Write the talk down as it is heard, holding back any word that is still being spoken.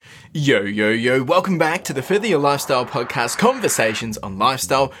Yo, yo, yo, welcome back to the Further Your Lifestyle podcast, conversations on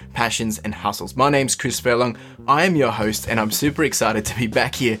lifestyle, passions, and hustles. My name's Chris Furlong. I am your host, and I'm super excited to be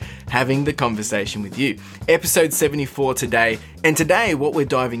back here having the conversation with you. Episode 74 today, and today what we're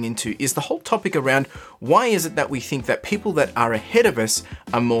diving into is the whole topic around why is it that we think that people that are ahead of us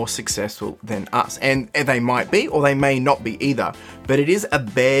are more successful than us? And they might be, or they may not be either, but it is a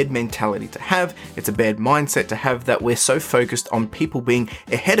bad mentality to have. It's a bad mindset to have that we're so focused on people being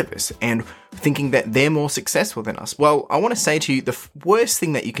ahead of us and thinking that they're more successful than us. Well, I want to say to you, the worst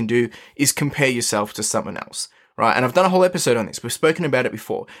thing that you can do is compare yourself to someone else, right? And I've done a whole episode on this. We've spoken about it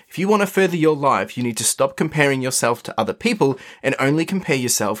before. If you want to further your life, you need to stop comparing yourself to other people and only compare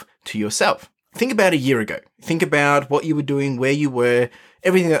yourself to yourself. Think about a year ago. Think about what you were doing, where you were,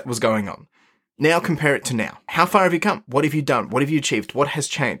 everything that was going on. Now compare it to now. How far have you come? What have you done? What have you achieved? What has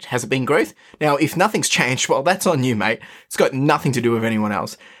changed? Has it been growth? Now, if nothing's changed, well, that's on you, mate. It's got nothing to do with anyone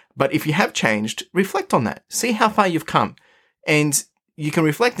else. But if you have changed, reflect on that. See how far you've come. And you can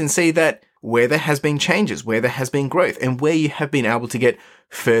reflect and see that where there has been changes, where there has been growth, and where you have been able to get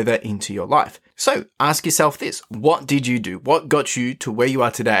further into your life. So ask yourself this. What did you do? What got you to where you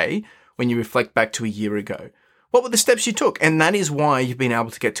are today when you reflect back to a year ago? What were the steps you took? And that is why you've been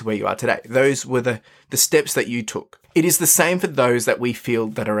able to get to where you are today. Those were the steps that you took. It is the same for those that we feel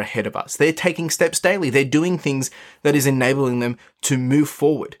that are ahead of us. They're taking steps daily. They're doing things that is enabling them to move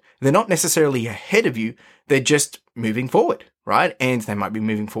forward. They're not necessarily ahead of you. They're just moving forward, right? And they might be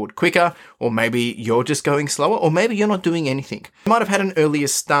moving forward quicker, or maybe you're just going slower, or maybe you're not doing anything. You might have had an earlier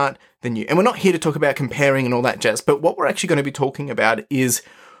start than you. And we're not here to talk about comparing and all that jazz, but what we're actually going to be talking about is,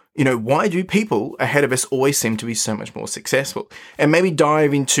 why do people ahead of us always seem to be so much more successful? And maybe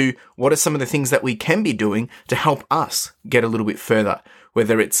dive into what are some of the things that we can be doing to help us get a little bit further,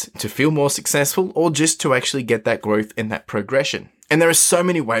 whether it's to feel more successful or just to actually get that growth and that progression. And there are so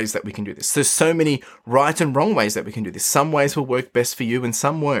many ways that we can do this. There's so many right and wrong ways that we can do this. Some ways will work best for you and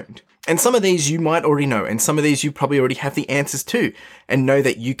some won't. And some of these you might already know, and some of these you probably already have the answers to and know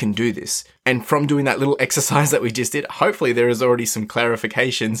that you can do this. And from doing that little exercise that we just did, hopefully there is already some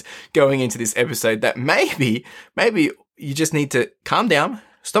clarifications going into this episode that maybe you just need to calm down,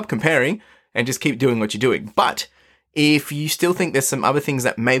 stop comparing, and just keep doing what you're doing. But if you still think there's some other things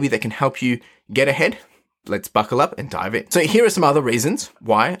that maybe that can help you get ahead, let's buckle up and dive in. So here are some other reasons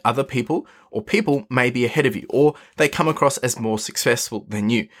why other people or people may be ahead of you, or they come across as more successful than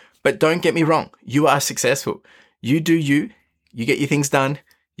you. But don't get me wrong, you are successful. You do you get your things done,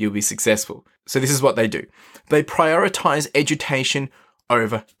 you'll be successful. So this is what they do. They prioritize education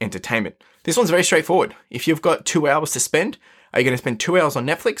over entertainment. This one's very straightforward. If you've got 2 hours to spend, are you going to spend 2 hours on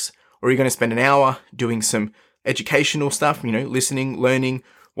Netflix, or are you going to spend an hour doing some educational stuff, listening, learning,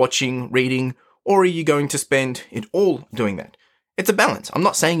 watching, reading, or are you going to spend it all doing that? It's a balance. I'm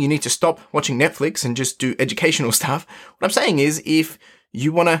not saying you need to stop watching Netflix and just do educational stuff. What I'm saying is if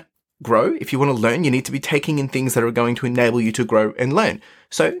you want to grow, if you want to learn, you need to be taking in things that are going to enable you to grow and learn.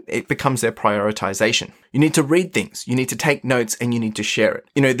 So it becomes their prioritization. You need to read things, you need to take notes, and you need to share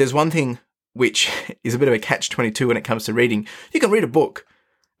it. There's one thing which is a bit of a catch-22 when it comes to reading. You can read a book,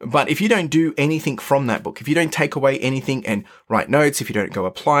 but if you don't do anything from that book, if you don't take away anything and write notes, if you don't go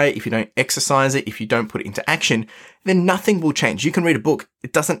apply it, if you don't exercise it, if you don't put it into action, then nothing will change. You can read a book.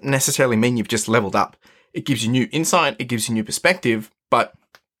 It doesn't necessarily mean you've just leveled up. It gives you new insight. It gives you new perspective. But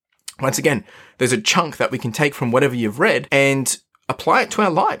once again, there's a chunk that we can take from whatever you've read and apply it to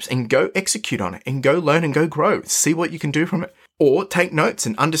our lives and go execute on it and go learn and go grow. See what you can do from it. Or take notes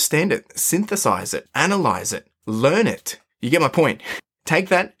and understand it, synthesize it, analyze it, learn it. You get my point. Take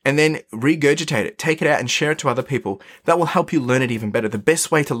that and then regurgitate it. Take it out and share it to other people. That will help you learn it even better. The best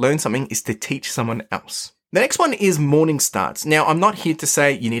way to learn something is to teach someone else. The next one is morning starts. Now, I'm not here to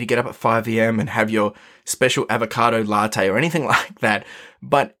say you need to get up at 5 a.m. and have your special avocado latte or anything like that,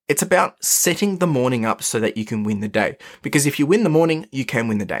 but it's about setting the morning up so that you can win the day. Because if you win the morning, you can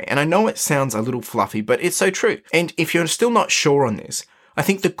win the day. And I know it sounds a little fluffy, but it's so true. And if you're still not sure on this, I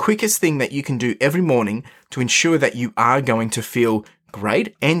think the quickest thing that you can do every morning to ensure that you are going to feel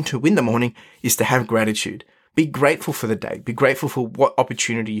great and to win the morning is to have gratitude. Be grateful for the day. Be grateful for what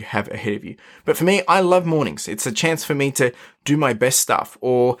opportunity you have ahead of you. But for me, I love mornings. It's a chance for me to do my best stuff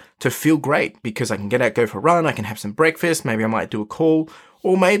or to feel great because I can get out, go for a run. I can have some breakfast. Maybe I might do a call,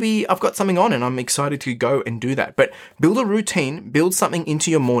 or maybe I've got something on and I'm excited to go and do that. But build a routine, build something into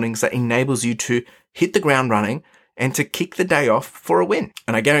your mornings that enables you to hit the ground running and to kick the day off for a win.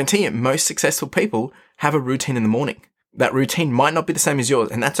 And I guarantee you, most successful people have a routine in the morning. That routine might not be the same as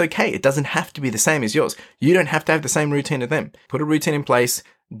yours, and that's okay. It doesn't have to be the same as yours. You don't have to have the same routine as them. Put a routine in place,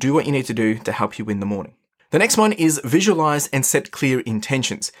 do what you need to do to help you win the morning. The next one is visualize and set clear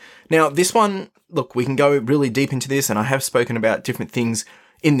intentions. Now, this one, look, we can go really deep into this, and I have spoken about different things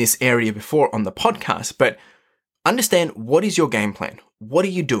in this area before on the podcast, but understand what is your game plan? What are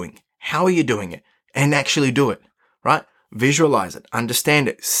you doing? How are you doing it? And actually do it, right? Visualize it, understand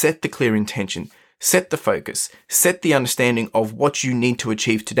it, set the clear intention, set the focus, set the understanding of what you need to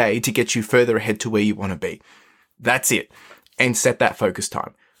achieve today to get you further ahead to where you want to be. That's it. And set that focus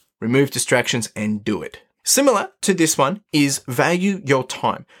time. Remove distractions and do it. Similar to this one is value your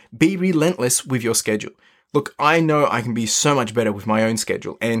time. Be relentless with your schedule. Look, I know I can be so much better with my own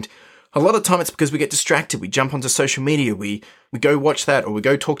schedule, and a lot of the time it's because we get distracted. We jump onto social media, we go watch that, or we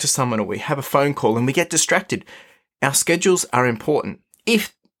go talk to someone, or we have a phone call and we get distracted. Our schedules are important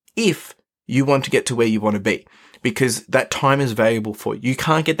if you want to get to where you want to be, because that time is valuable for you. You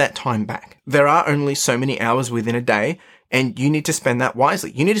can't get that time back. There are only so many hours within a day, and you need to spend that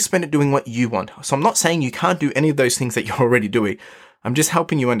wisely. You need to spend it doing what you want. So I'm not saying you can't do any of those things that you're already doing. I'm just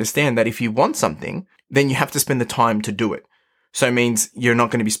helping you understand that if you want something, then you have to spend the time to do it. So it means you're not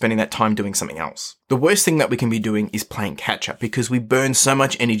going to be spending that time doing something else. The worst thing that we can be doing is playing catch up, because we burn so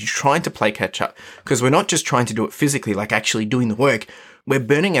much energy trying to play catch up, because we're not just trying to do it physically, like actually doing the work. We're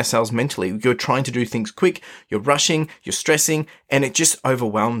burning ourselves mentally. You're trying to do things quick, you're rushing, you're stressing, and it just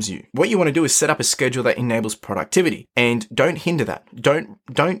overwhelms you. What you want to do is set up a schedule that enables productivity, and don't hinder that.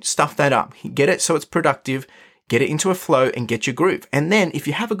 Don't stuff that up. Get it so it's productive, get it into a flow, and get your groove. And then if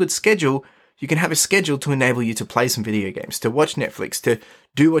you have a good schedule, you can have a schedule to enable you to play some video games, to watch Netflix, to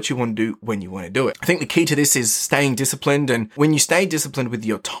do what you want to do when you want to do it. I think the key to this is staying disciplined, and when you stay disciplined with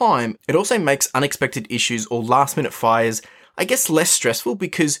your time, it also makes unexpected issues or last minute fires, I guess, less stressful,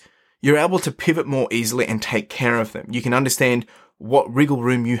 because you're able to pivot more easily and take care of them. You can understand what wiggle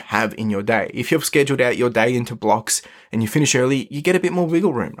room you have in your day. If you've scheduled out your day into blocks and you finish early, you get a bit more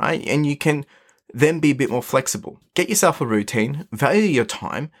wiggle room, right? And you can then be a bit more flexible. Get yourself a routine, value your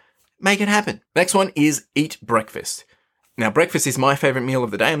time, make it happen. Next one is eat breakfast. Now, breakfast is my favorite meal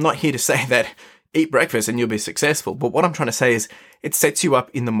of the day. I'm not here to say that eat breakfast and you'll be successful, but what I'm trying to say is it sets you up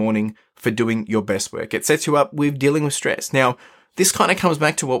in the morning for doing your best work. It sets you up with dealing with stress. Now, this kind of comes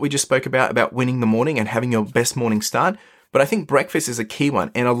back to what we just spoke about winning the morning and having your best morning start. But I think breakfast is a key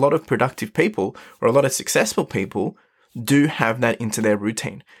one. And a lot of productive people, or a lot of successful people, do have that into their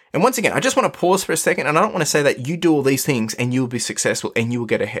routine. And once again, I just want to pause for a second, and I don't want to say that you do all these things and you will be successful and you will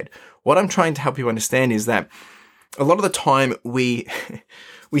get ahead. What I'm trying to help you understand is that a lot of the time we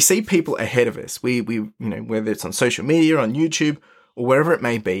see people ahead of us. We whether it's on social media, on YouTube, or wherever it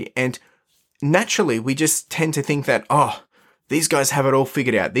may be, and naturally we just tend to think that, oh, these guys have it all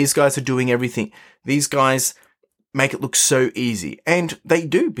figured out. These guys are doing everything. These guys make it look so easy. And they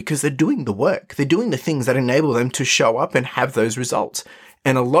do, because they're doing the work. They're doing the things that enable them to show up and have those results.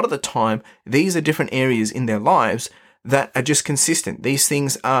 And a lot of the time, these are different areas in their lives that are just consistent. These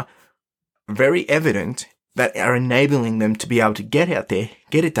things are very evident that are enabling them to be able to get out there,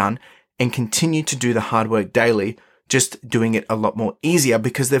 get it done, and continue to do the hard work daily, just doing it a lot more easier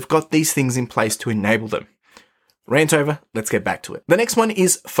because they've got these things in place to enable them. Rant over, let's get back to it. The next one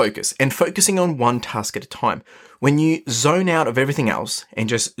is focus, and focusing on one task at a time. When you zone out of everything else and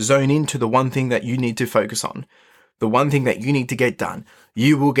just zone into the one thing that you need to focus on, the one thing that you need to get done,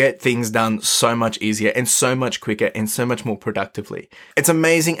 you will get things done so much easier and so much quicker and so much more productively. It's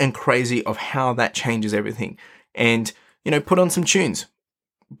amazing and crazy of how that changes everything. And, put on some tunes,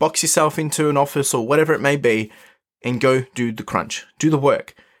 box yourself into an office or whatever it may be, and go do the crunch, do the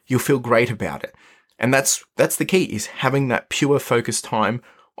work. You'll feel great about it. And that's the key, is having that pure focus time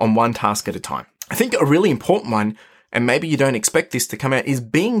on one task at a time. I think a really important one, and maybe you don't expect this to come out, is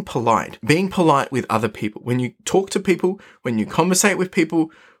being polite. Being polite with other people. When you talk to people, when you conversate with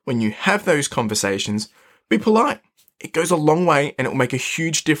people, when you have those conversations, be polite. It goes a long way, and it will make a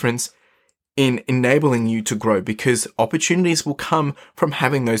huge difference in enabling you to grow, because opportunities will come from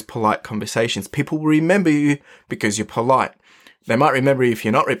having those polite conversations. People will remember you because you're polite. They might remember you if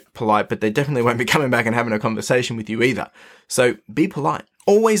you're not polite, but they definitely won't be coming back and having a conversation with you either. So be polite.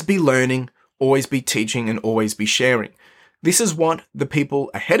 Always be learning, always be teaching, and always be sharing. This is what the people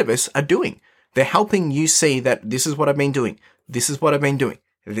ahead of us are doing. They're helping you see that this is what I've been doing. This is what I've been doing.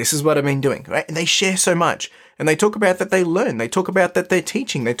 This is what I've been doing, right? And they share so much. And they talk about that they learn. They talk about that they're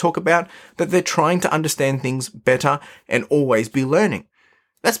teaching. They talk about that they're trying to understand things better and always be learning.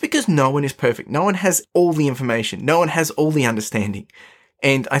 That's because no one is perfect. No one has all the information. No one has all the understanding.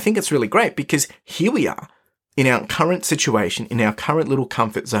 And I think it's really great, because here we are in our current situation, in our current little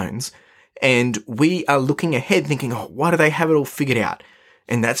comfort zones, and we are looking ahead thinking, oh, why do they have it all figured out?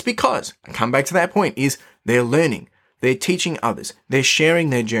 And that's because, I come back to that point, is they're learning. They're teaching others. They're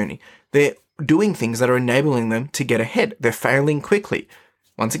sharing their journey. They're doing things that are enabling them to get ahead. They're failing quickly.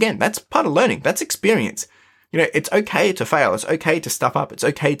 Once again, that's part of learning. That's experience. It's okay to fail. It's okay to stuff up. It's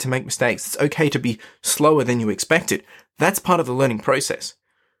okay to make mistakes. It's okay to be slower than you expected. That's part of the learning process.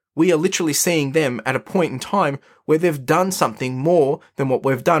 We are literally seeing them at a point in time where they've done something more than what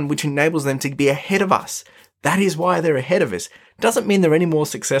we've done, which enables them to be ahead of us. That is why they're ahead of us. Doesn't mean they're any more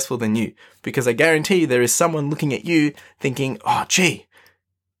successful than you, because I guarantee you there is someone looking at you thinking, oh, gee,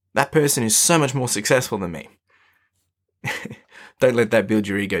 that person is so much more successful than me. Don't let that build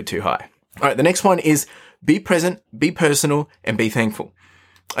your ego too high. All right, the next one is be present, be personal, and be thankful.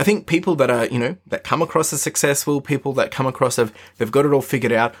 I think people that are, that come across as successful, people that come across they've got it all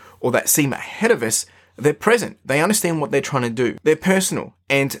figured out, or that seem ahead of us, they're present. They understand what they're trying to do. They're personal,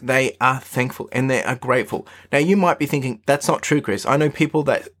 and they are thankful, and they are grateful. Now, you might be thinking, that's not true, Chris. I know people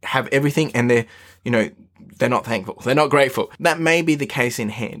that have everything, and they're not thankful. They're not grateful. That may be the case in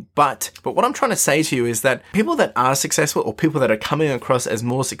hand. But what I'm trying to say to you is that people that are successful, or people that are coming across as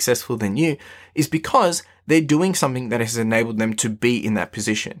more successful than you, is because they're doing something that has enabled them to be in that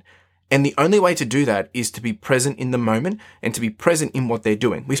position. And the only way to do that is to be present in the moment and to be present in what they're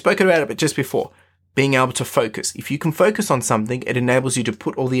doing. We spoke about it just before. Being able to focus. If you can focus on something, it enables you to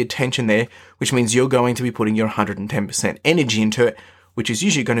put all the attention there, which means you're going to be putting your 110% energy into it, which is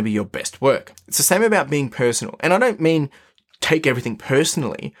usually going to be your best work. It's the same about being personal. And I don't mean take everything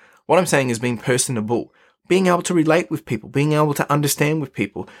personally. What I'm saying is being personable. Being able to relate with people, being able to understand with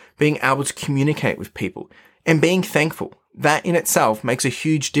people, being able to communicate with people, and being thankful. That in itself makes a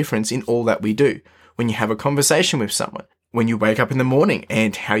huge difference in all that we do. When you have a conversation with someone, when you wake up in the morning,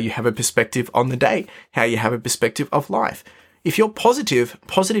 and how you have a perspective on the day, how you have a perspective of life. If you're positive,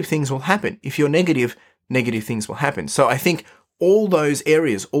 positive things will happen. If you're negative, negative things will happen. So I think all those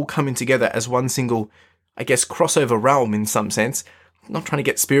areas all coming together as one single, crossover realm in some sense. I'm not trying to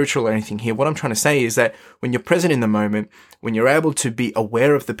get spiritual or anything here. What I'm trying to say is that when you're present in the moment, when you're able to be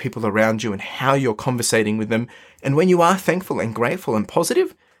aware of the people around you and how you're conversating with them, and when you are thankful and grateful and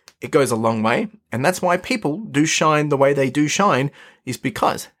positive, it goes a long way. And that's why people do shine the way they do shine, is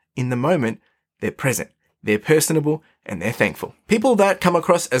because in the moment, they're present, they're personable, and they're thankful. People that come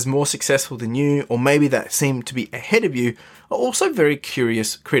across as more successful than you, or maybe that seem to be ahead of you, are also very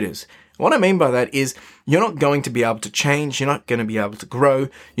curious critters. What I mean by that is you're not going to be able to change, you're not going to be able to grow,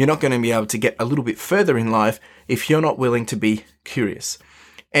 you're not going to be able to get a little bit further in life if you're not willing to be curious.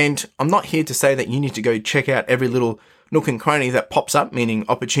 And I'm not here to say that you need to go check out every little nook and cranny that pops up, meaning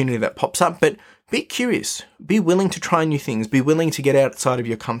opportunity that pops up, but be curious, be willing to try new things, be willing to get outside of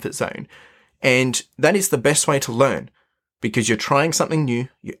your comfort zone. And that is the best way to learn, because you're trying something new,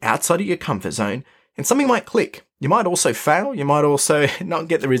 you're outside of your comfort zone, and something might click. You might also fail, you might also not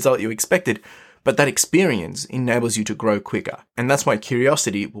get the result you expected, but that experience enables you to grow quicker. And that's why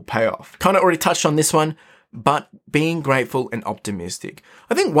curiosity will pay off. Kind of already touched on this one, but being grateful and optimistic.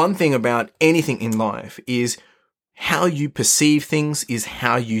 I think one thing about anything in life is how you perceive things is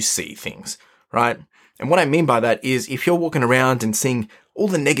how you see things, right? And what I mean by that is if you're walking around and seeing all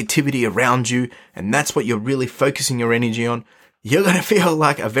the negativity around you, and that's what you're really focusing your energy on, you're going to feel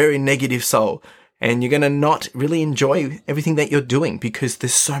like a very negative soul. And you're going to not really enjoy everything that you're doing because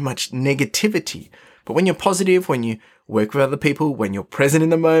there's so much negativity. But when you're positive, when you work with other people, when you're present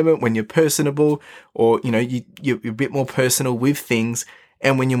in the moment, when you're personable, or, you're a bit more personal with things,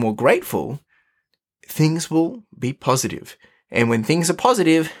 and when you're more grateful, things will be positive. And when things are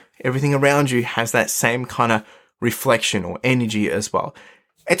positive, everything around you has that same kind of reflection or energy as well.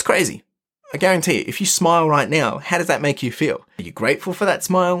 It's crazy. I guarantee you, if you smile right now, how does that make you feel? Are you grateful for that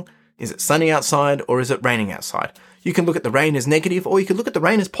smile? Is it sunny outside or is it raining outside? You can look at the rain as negative or you can look at the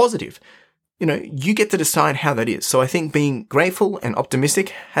rain as positive. You get to decide how that is. So I think being grateful and optimistic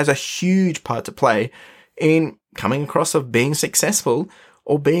has a huge part to play in coming across of being successful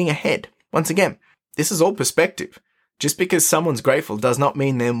or being ahead. Once again, this is all perspective. Just because someone's grateful does not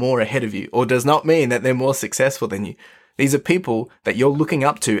mean they're more ahead of you or does not mean that they're more successful than you. These are people that you're looking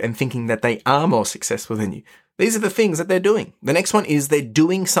up to and thinking that they are more successful than you. These are the things that they're doing. The next one is they're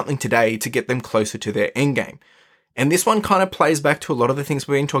doing something today to get them closer to their end game. And this one kind of plays back to a lot of the things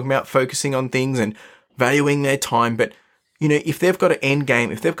we've been talking about, focusing on things and valuing their time. But, if they've got an end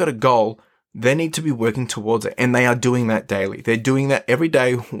game, if they've got a goal, they need to be working towards it. And they are doing that daily. They're doing that every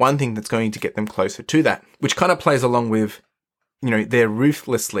day. One thing that's going to get them closer to that, which kind of plays along with, they're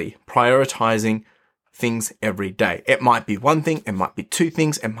ruthlessly prioritizing things every day. It might be one thing, it might be two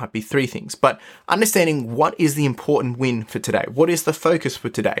things, it might be three things, but understanding what is the important win for today? What is the focus for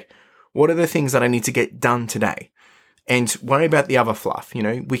today? What are the things that I need to get done today? And worry about the other fluff.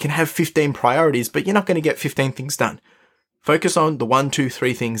 We can have 15 priorities, but you're not going to get 15 things done. Focus on the 1, 2,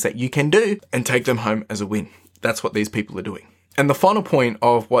 3 things that you can do and take them home as a win. That's what these people are doing. And the final point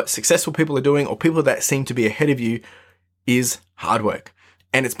of what successful people are doing, or people that seem to be ahead of you, is hard work.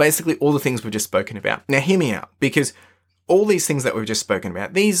 And it's basically all the things we've just spoken about. Now hear me out, because all these things that we've just spoken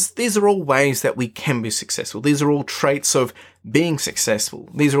about, these are all ways that we can be successful. These are all traits of being successful.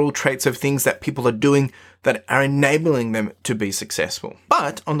 These are all traits of things that people are doing that are enabling them to be successful.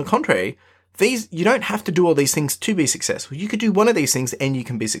 But on the contrary, you don't have to do all these things to be successful. You could do one of these things and you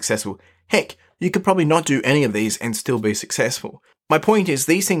can be successful. Heck, you could probably not do any of these and still be successful. My point is,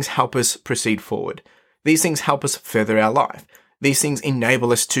 these things help us proceed forward. These things help us further our life. These things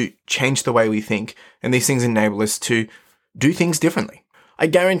enable us to change the way we think, and these things enable us to do things differently. I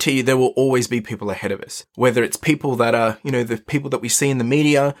guarantee you there will always be people ahead of us, whether it's people that are, the people that we see in the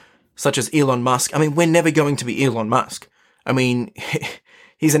media, such as Elon Musk. I mean, we're never going to be Elon Musk. I mean,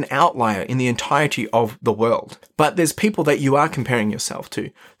 he's an outlier in the entirety of the world. But there's people that you are comparing yourself to.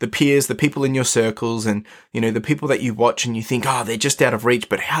 The peers, the people in your circles, and, the people that you watch and you think, they're just out of reach,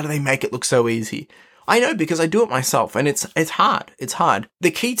 but how do they make it look so easy? I know, because I do it myself, and it's hard. It's hard.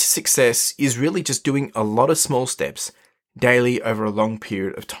 The key to success is really just doing a lot of small steps daily over a long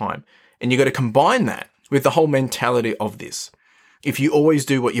period of time. And you got to combine that with the whole mentality of this. If you always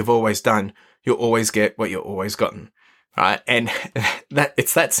do what you've always done, you'll always get what you've always gotten. Right? And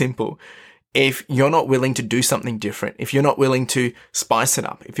it's that simple. If you're not willing to do something different, if you're not willing to spice it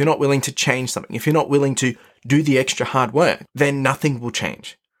up, if you're not willing to change something, if you're not willing to do the extra hard work, then nothing will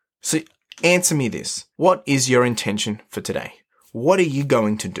change. So answer me this. What is your intention for today? What are you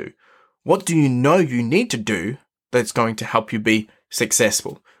going to do? What do you know you need to do that's going to help you be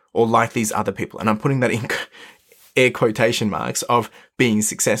successful, or like these other people? And I'm putting that in air quotation marks of being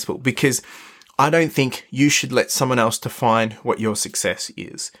successful, because I don't think you should let someone else define what your success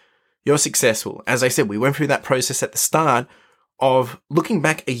is. You're successful. As I said, we went through that process at the start of looking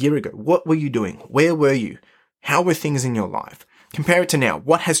back a year ago. What were you doing? Where were you? How were things in your life? Compare it to now.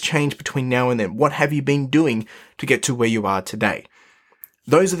 What has changed between now and then? What have you been doing to get to where you are today?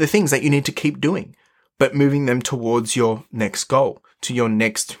 Those are the things that you need to keep doing, but moving them towards your next goal, to your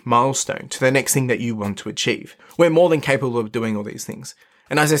next milestone, to the next thing that you want to achieve. We're more than capable of doing all these things.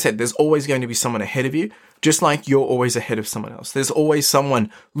 And as I said, there's always going to be someone ahead of you, just like you're always ahead of someone else. There's always someone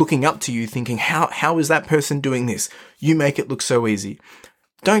looking up to you thinking, how is that person doing this? You make it look so easy.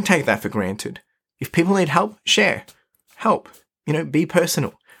 Don't take that for granted. If people need help, share. Help. Be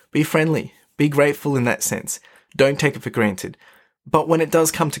personal. Be friendly. Be grateful in that sense. Don't take it for granted. But when it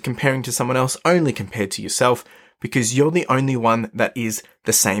does come to comparing to someone else, only compare to yourself, because you're the only one that is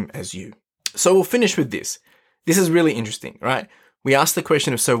the same as you. So we'll finish with this. This is really interesting, right? We asked the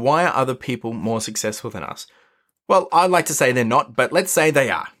question of, so why are other people more successful than us? Well, I'd like to say they're not, but let's say they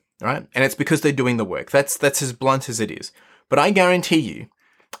are, right? And it's because they're doing the work. That's as blunt as it is. But I guarantee you,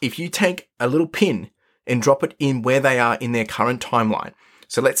 if you take a little pin and drop it in where they are in their current timeline.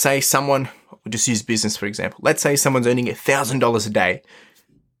 So let's say someone, we'll just use business for example. Let's say someone's earning $1,000 a day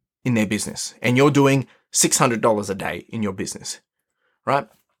in their business, and you're doing $600 a day in your business, right?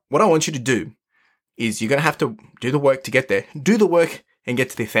 What I want you to do is you're going to have to do the work to get there. Do the work and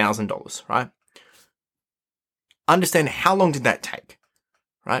get to the $1,000, right? Understand how long did that take,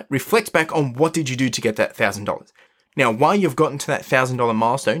 right? Reflect back on what did you do to get that $1,000. Now, while you've gotten to that $1,000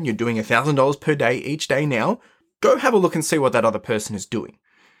 milestone, you're doing $1,000 per day each day now, go have a look and see what that other person is doing.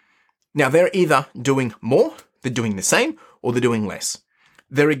 Now, they're either doing more, they're doing the same, or they're doing less.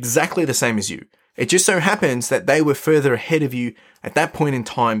 They're exactly the same as you. It just so happens that they were further ahead of you at that point in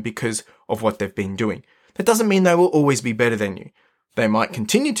time because of what they've been doing. That doesn't mean they will always be better than you. They might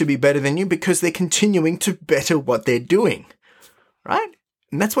continue to be better than you because they're continuing to better what they're doing, right?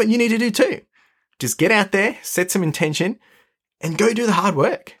 And that's what you need to do too. Just get out there, set some intention, and go do the hard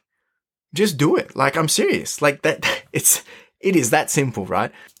work. Just do it. Like, I'm serious. Like that, it is that simple,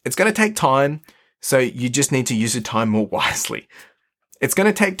 right? It's going to take time, so you just need to use your time more wisely. It's going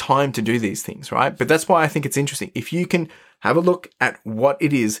to take time to do these things, right? But that's why I think it's interesting. If you can have a look at what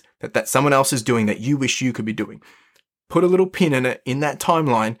it is that someone else is doing that you wish you could be doing, put a little pin in it in that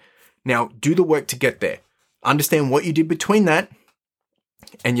timeline. Now do the work to get there. Understand what you did between that,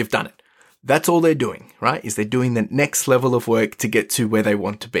 and you've done it. That's all they're doing, right? Is they're doing the next level of work to get to where they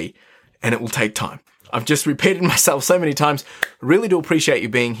want to be, and it will take time. I've just repeated myself so many times. Really do appreciate you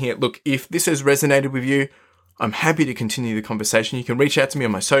being here. Look, if this has resonated with you, I'm happy to continue the conversation. You can reach out to me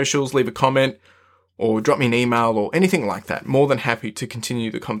on my socials, leave a comment, or drop me an email or anything like that. More than happy to continue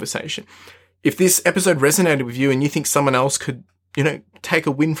the conversation. If this episode resonated with you and you think someone else could, take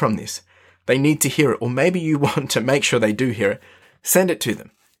a win from this, they need to hear it, or maybe you want to make sure they do hear it, send it to them.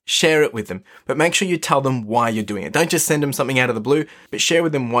 share it with them. But make sure you tell them why you're doing it. Don't just send them something out of the blue, but share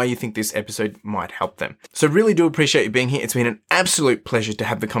with them why you think this episode might help them. So really do appreciate you being here. It's been an absolute pleasure to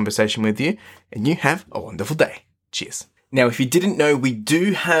have the conversation with you, and you have a wonderful day. Cheers. Now, if you didn't know, we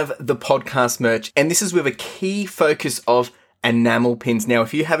do have the podcast merch, and this is with a key focus of enamel pins. Now,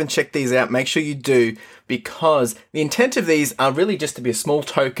 if you haven't checked these out, make sure you do, because the intent of these are really just to be a small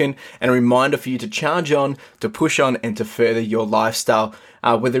token and a reminder for you to charge on, to push on, and to further your lifestyle.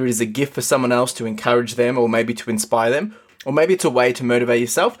 Whether it is a gift for someone else to encourage them, or maybe to inspire them, or maybe it's a way to motivate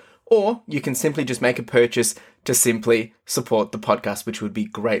yourself, or you can simply just make a purchase to simply support the podcast, which would be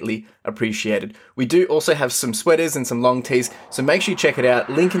greatly appreciated. We do also have some sweaters and some long tees, so make sure you check it out.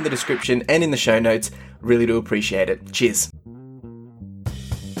 Link in the description and in the show notes. Really do appreciate it. Cheers.